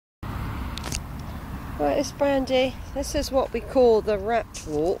Right, it's Brandy. This is what we call the rat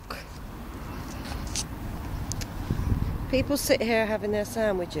walk. People sit here having their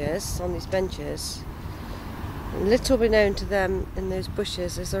sandwiches on these benches. And little be known to them in those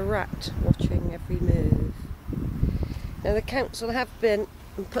bushes is a rat watching every move. Now the council have been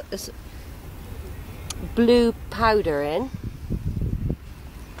and put this blue powder in,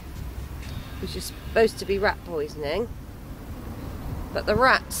 which is supposed to be rat poisoning, but the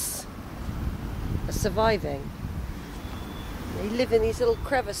rats are surviving. They live in these little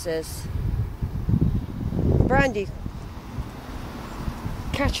crevices. Brandy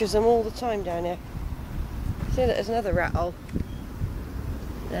catches them all the time down here. See, there's another rat hole.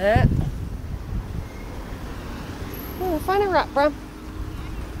 There. Oh, find a rat, Bram.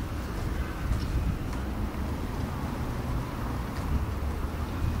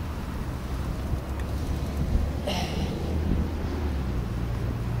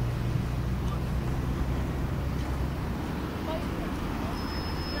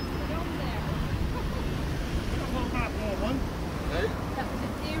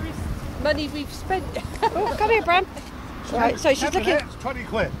 Money we've spent. Oh, come here, Bram. Right, so she's looking. It's 20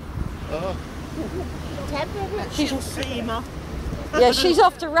 quid. She's yeah, she's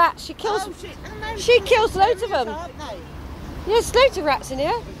off to rats. She kills. She kills loads of them. Yeah, there's loads of rats in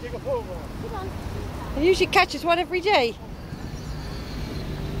here. She usually catches one every day.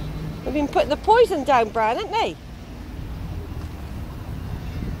 They've been putting the poison down, Bran, haven't they?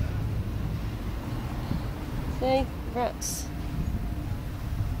 See, rats.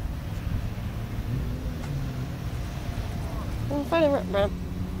 Oh, find a rat, Bram.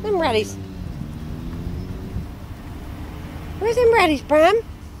 Them ratties. Where's them ratties, Bram?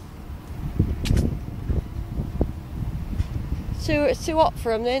 It's too hot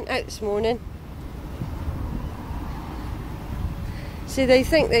for them then, out this morning. See, they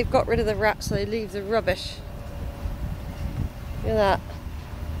think they've got rid of the rats, so they leave the rubbish. Look at that.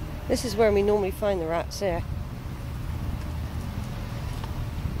 This is where we normally find the rats here.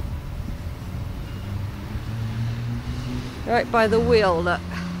 Right by the wheel, look.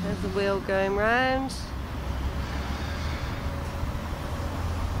 There's the wheel going round.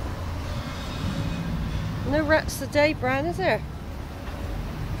 No rats today, Bran, is there?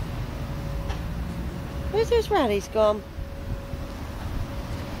 Where's those ratties gone?